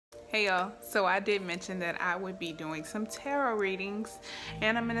Hey y'all, so I did mention that I would be doing some tarot readings,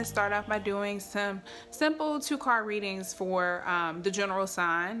 and I'm going to start off by doing some simple 2-card readings for the general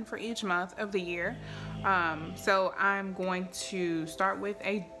sign for each month of the year. So I'm going to start with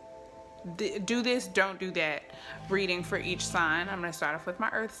a do this, don't do that reading for each sign. I'm going to start off with my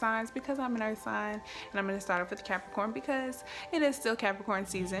earth signs because I'm an earth sign, and I'm going to start off with Capricorn because it is still Capricorn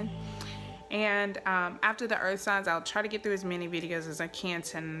season. And after the earth signs, I'll try to get through as many videos as I can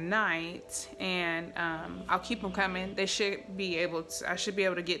tonight, and I'll keep them coming. I should be able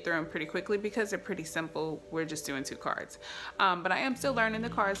to get through them pretty quickly because they're pretty simple. We're just doing 2 cards. But I am still learning the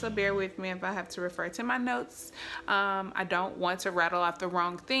cards, so bear with me if I have to refer to my notes. I don't want to rattle off the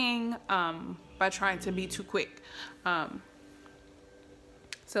wrong thing by trying to be too quick.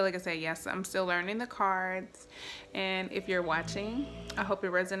 So like I said, yes, I'm still learning the cards, and if you're watching, I hope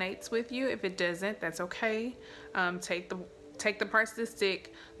it resonates with you. If it doesn't, that's okay. Take the parts that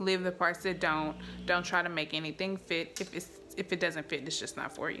stick, leave the parts that don't. Don't try to make anything fit. If it doesn't fit, it's just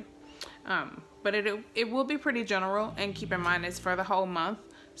not for you. But it will be pretty general, and keep in mind it's for the whole month.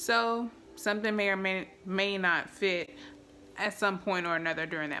 So something may or may not fit at some point or another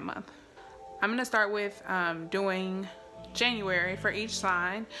during that month. I'm gonna start with doing January for each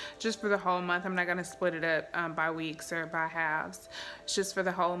sign, just for the whole month. I'm not going to split it up by weeks or by halves. It's just for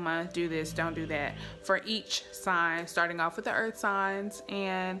the whole month. Do this, don't do that for each sign, starting off with the earth signs.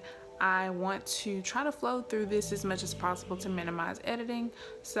 And I want to try to flow through this as much as possible to minimize editing,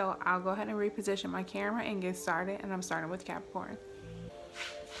 so I'll go ahead and reposition my camera and get started. And I'm starting with Capricorn.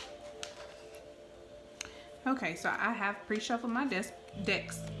 Okay, so I have pre-shuffled my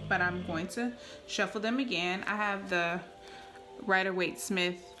decks, but I'm going to shuffle them again. I have the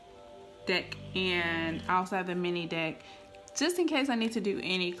Rider-Waite-Smith deck, and I also have the mini deck, just in case I need to do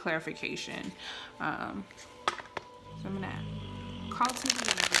any clarification. So I'm gonna call to the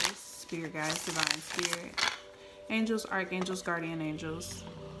universe, spirit guides, divine spirit, angels, archangels, guardian angels,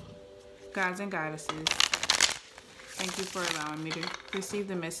 gods and goddesses. Thank you for allowing me to receive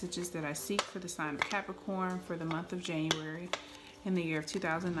the messages that I seek for the sign of Capricorn for the month of January in the year of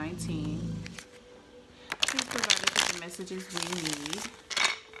 2019. Please provide us with the messages we need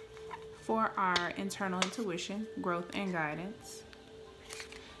for our internal intuition, growth, and guidance.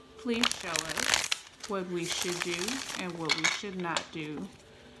 Please show us what we should do and what we should not do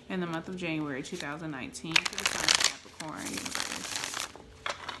in the month of January 2019 for the sign of Capricorn universe.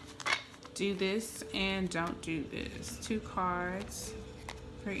 Do this and don't do this. 2 cards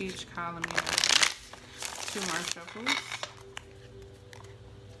for each column universe. 2 more shuffles.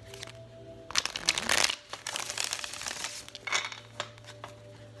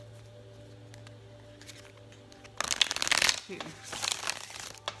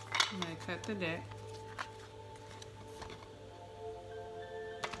 I'm going to cut the deck.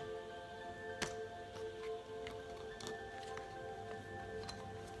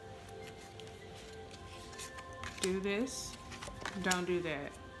 Do this, don't do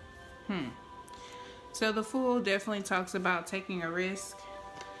that. So the Fool definitely talks about taking a risk,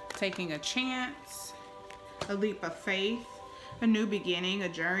 taking a chance, a leap of faith, a new beginning, a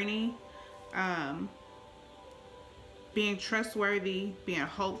journey, being trustworthy, being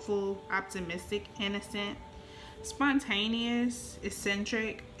hopeful, optimistic, innocent, spontaneous,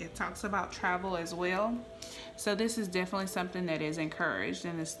 eccentric. It talks about travel as well. So this is definitely something that is encouraged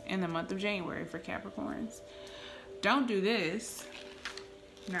in the month of January for Capricorns. Don't do this.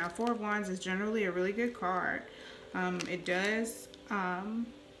 Now, 4 of Wands is generally a really good card. It does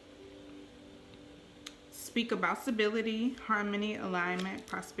speak about stability, harmony, alignment,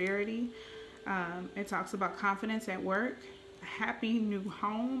 prosperity. It talks about confidence at work, a happy new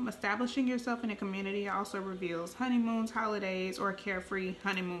home, establishing yourself in a community. It also reveals honeymoons, holidays, or a carefree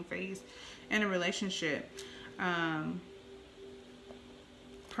honeymoon phase in a relationship.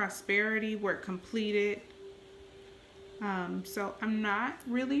 Prosperity, work completed. So I'm not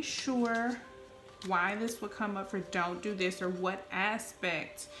really sure why this would come up for don't do this, or what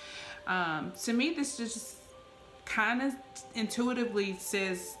aspect. To me, this just kind of intuitively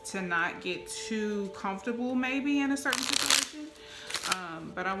says to not get too comfortable maybe in a certain situation.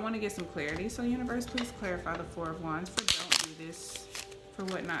 But I want to get some clarity. So universe, please clarify the 4 of Wands for don't do this, for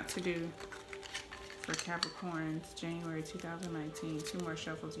what not to do for Capricorns, January 2019. 2 more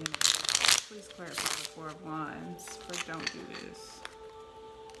shuffles, universe. Please clarify the 4 of Wands for don't do this.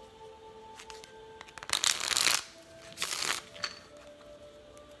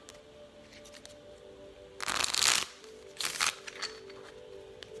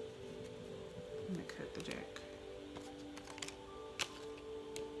 I'm going to cut the deck.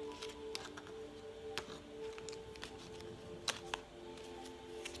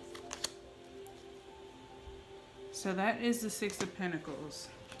 So that is the Six of Pentacles.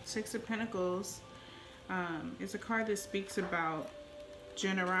 Six of Pentacles is a card that speaks about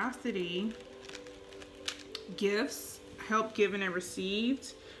generosity, gifts, help given and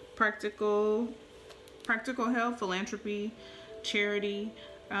received, practical help, philanthropy, charity,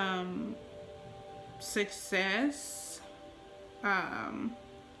 success,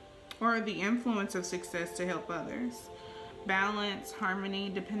 or the influence of success to help others, balance, harmony,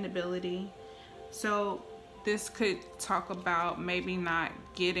 dependability. So this could talk about maybe not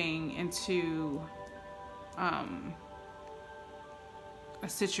getting into a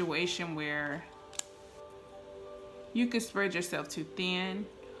situation where you could spread yourself too thin,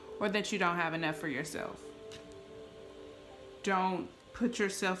 or that you don't have enough for yourself. Don't put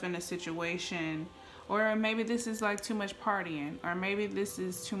yourself in a situation, or maybe this is like too much partying, or maybe this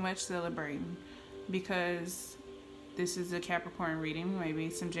is too much celebrating, because this is a Capricorn reading. Maybe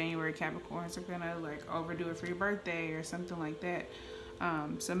some January Capricorns are gonna like overdo it for your birthday or something like that.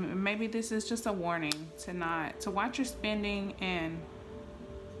 So maybe this is just a warning to watch your spending and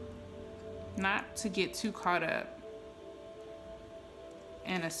not to get too caught up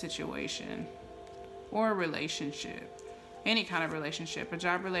in a situation or a relationship, any kind of relationship, a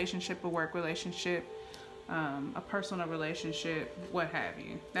job relationship, a work relationship, a personal relationship, what have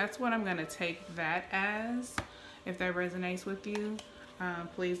you. That's what I'm gonna take that as. If that resonates with you,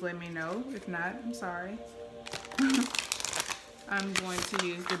 please let me know. If not, I'm sorry. I'm going to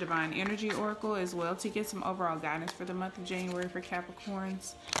use the Divine Energy Oracle as well to get some overall guidance for the month of January for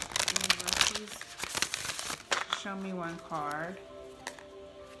Capricorns. Please show me one card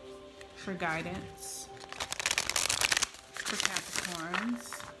for guidance for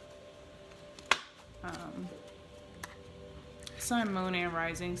Capricorns. Sun, Moon, and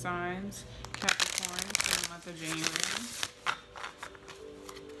Rising signs. Capricorn for the month of January.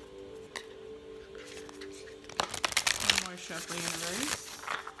 One more shuffle, universe.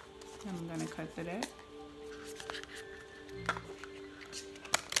 I'm going to cut the deck.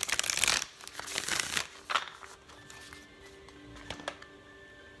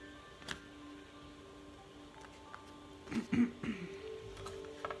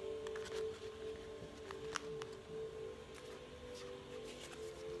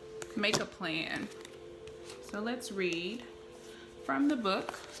 Make a plan. So let's read from the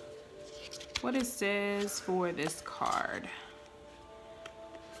book what it says for this card.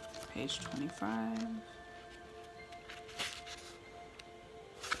 Page 25.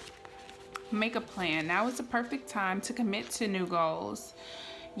 Make a plan. Now is the perfect time to commit to new goals.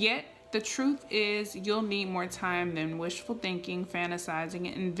 Yet, the truth is you'll need more time than wishful thinking,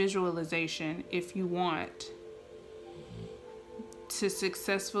 fantasizing, and visualization if you want to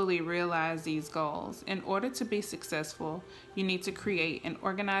successfully realize these goals. In order to be successful, you need to create an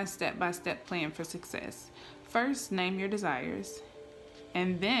organized step-by-step plan for success. First, name your desires,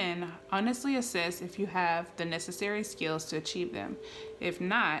 and then honestly assess if you have the necessary skills to achieve them. If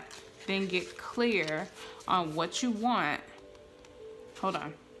not, then get clear on what you want.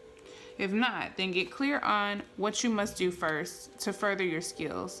 If not, then get clear on what you must do first to further your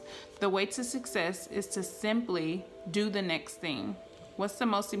skills. The way to success is to simply do the next thing. What's the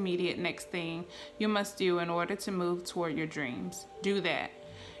most immediate next thing you must do in order to move toward your dreams? Do that.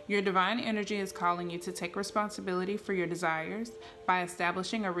 Your divine energy is calling you to take responsibility for your desires by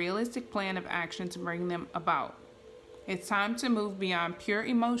establishing a realistic plan of action to bring them about. It's time to move beyond pure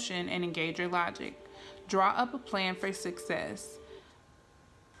emotion and engage your logic. Draw up a plan for success.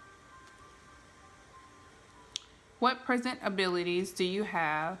 What present abilities do you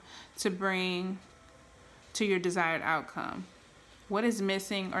have to bring to your desired outcome? What is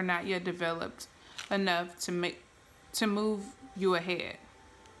missing or not yet developed enough to move you ahead?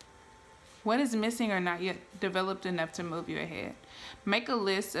 What is missing or not yet developed enough to move you ahead? Make a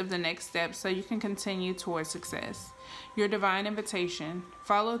list of the next steps so you can continue towards success. Your divine invitation.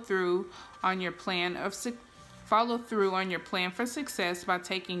 Follow through on your plan for success by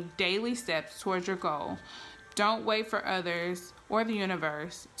taking daily steps towards your goal. Don't wait for others or the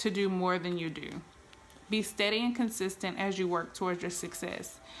universe to do more than you do. Be steady and consistent as you work towards your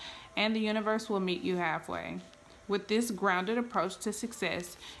success, and the universe will meet you halfway. With this grounded approach to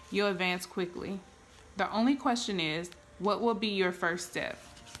success, you'll advance quickly. The only question is, what will be your first step?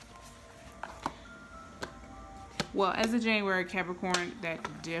 Well, as a January Capricorn,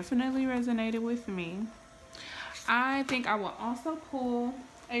 that definitely resonated with me. I think I will also pull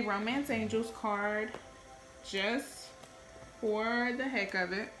a Romance Angels card just for the heck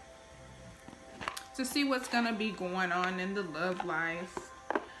of it, to see what's gonna be going on in the love life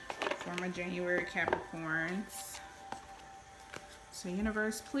for my January Capricorns. So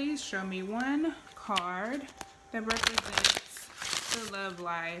universe, please show me one card that represents the love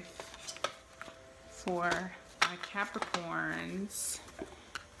life for my Capricorns,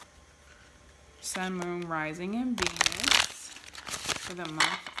 Sun, Moon, Rising, and Venus for the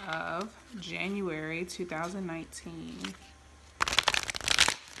month of January 2019.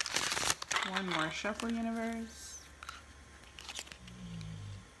 One more shuffle, universe.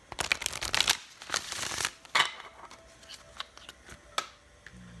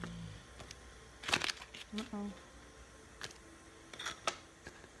 Uh-oh. I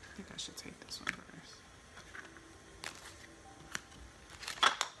think I should take this one first.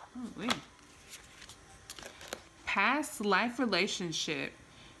 Oh, wait. Past life relationship.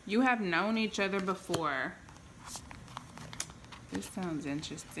 You have known each other before. This sounds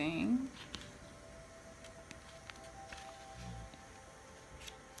interesting.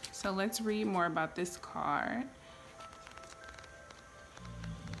 So let's read more about this card.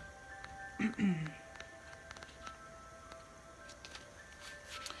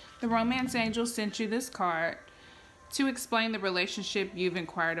 The romance angel sent you this card to explain the relationship you've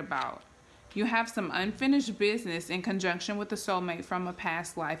inquired about. You have some unfinished business in conjunction with a soulmate from a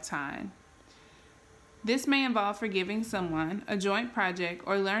past lifetime. This may involve forgiving someone, a joint project,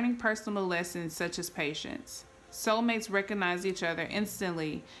 or learning personal lessons such as patience. Soulmates recognize each other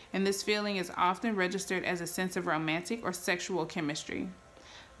instantly, and this feeling is often registered as a sense of romantic or sexual chemistry.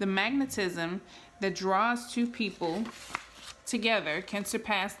 The magnetism that draws two people together can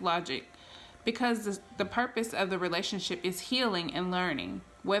surpass logic because the purpose of the relationship is healing and learning.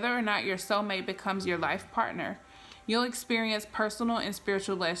 Whether or not your soulmate becomes your life partner, you'll experience personal and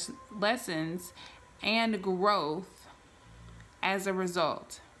spiritual lessons and growth as a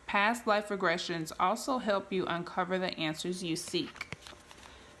result. Past life regressions also help you uncover the answers you seek.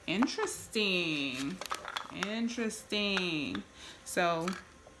 Interesting. Interesting. So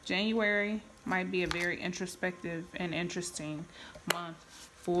January might be a very introspective and interesting month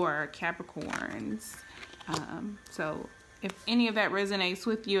for Capricorns. So if any of that resonates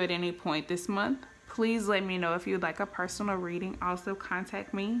with you at any point this month, please let me know if you'd like a personal reading. Also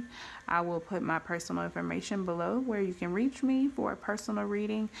contact me. I will put my personal information below where you can reach me for a personal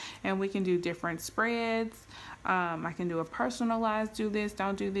reading, and we can do different spreads. I can do a personalized, do this,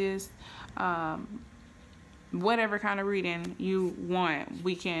 don't do this. Whatever kind of reading you want,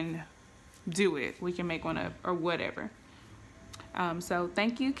 we can do it. We can make one up or whatever. So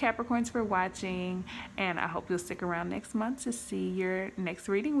thank you, Capricorns, for watching, and I hope you'll stick around next month to see your next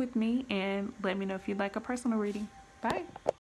reading with me, and let me know if you'd like a personal reading. Bye.